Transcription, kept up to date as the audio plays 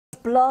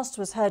Blast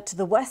was heard to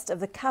the west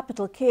of the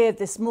capital Kyiv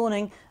this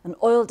morning. An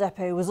oil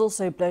depot was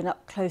also blown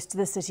up close to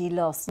the city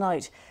last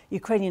night.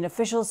 Ukrainian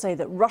officials say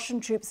that Russian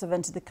troops have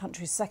entered the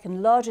country's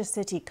second largest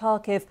city,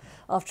 Kharkiv,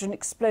 after an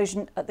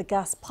explosion at the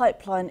gas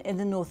pipeline in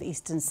the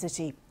northeastern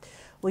city.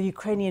 Well,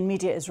 Ukrainian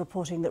media is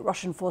reporting that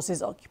Russian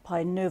forces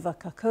occupy Nova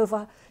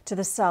Kakhovka to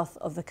the south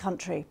of the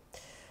country.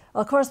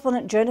 Our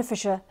correspondent Jonah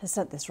Fisher has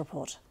sent this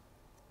report.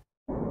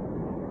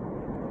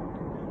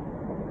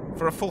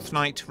 For a fourth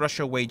night,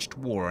 Russia waged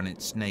war on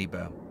its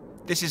neighbour.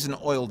 This is an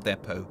oil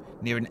depot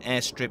near an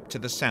airstrip to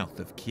the south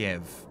of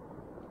Kyiv.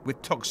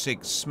 With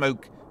toxic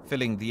smoke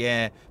filling the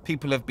air,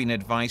 people have been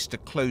advised to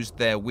close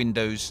their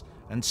windows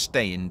and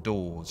stay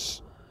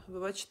indoors.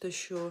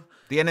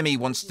 The enemy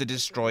wants to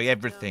destroy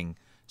everything,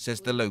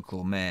 says the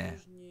local mayor.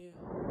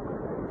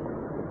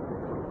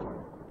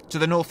 To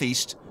the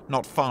northeast,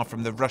 not far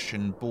from the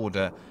Russian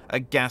border, a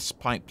gas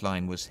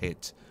pipeline was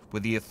hit,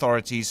 with the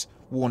authorities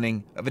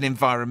warning of an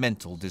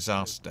environmental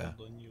disaster.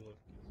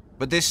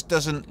 But this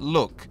doesn't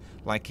look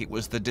like it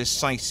was the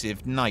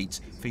decisive night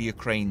for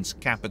Ukraine's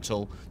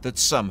capital that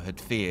some had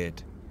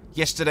feared.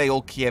 Yesterday,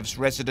 all Kyiv's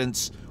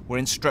residents were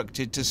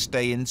instructed to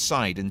stay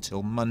inside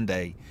until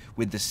Monday,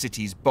 with the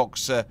city's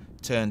boxer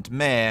turned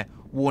mayor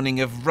warning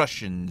of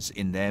Russians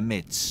in their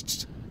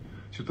midst.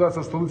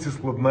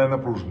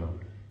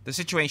 The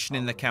situation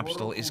in the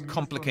capital is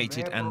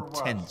complicated and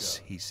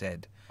tense, he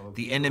said.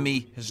 The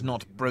enemy has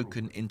not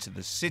broken into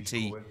the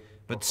city,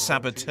 but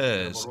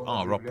saboteurs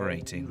are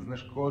operating.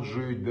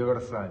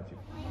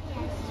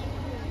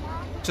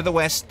 To the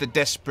west, the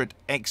desperate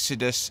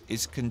exodus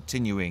is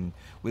continuing,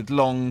 with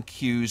long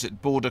queues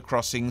at border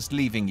crossings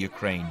leaving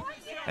Ukraine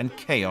and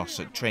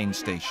chaos at train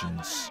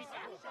stations.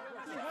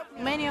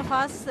 Many of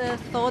us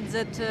thought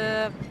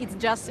that it's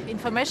just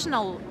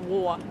informational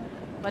war,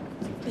 but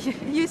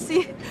you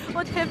see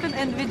what happened,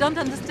 and we don't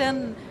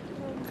understand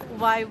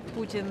why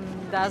Putin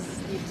does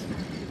it.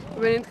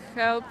 We need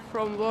help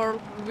from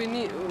world. We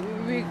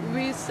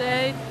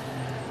say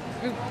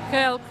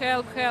help,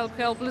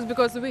 please,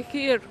 because we're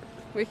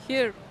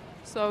here,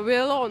 so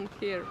we're alone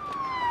here.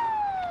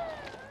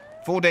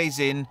 4 days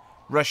in,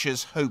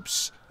 Russia's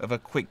hopes of a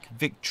quick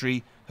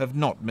victory have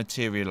not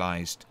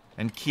materialized,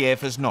 and Kyiv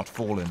has not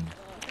fallen.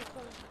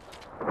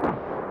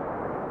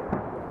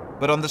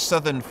 But on the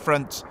southern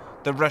front,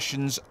 the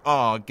Russians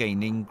are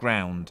gaining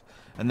ground,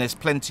 and there's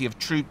plenty of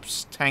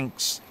troops,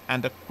 tanks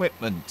and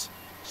equipment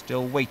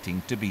still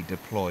waiting to be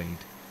deployed.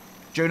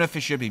 Jonah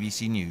Fisher,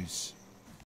 BBC News.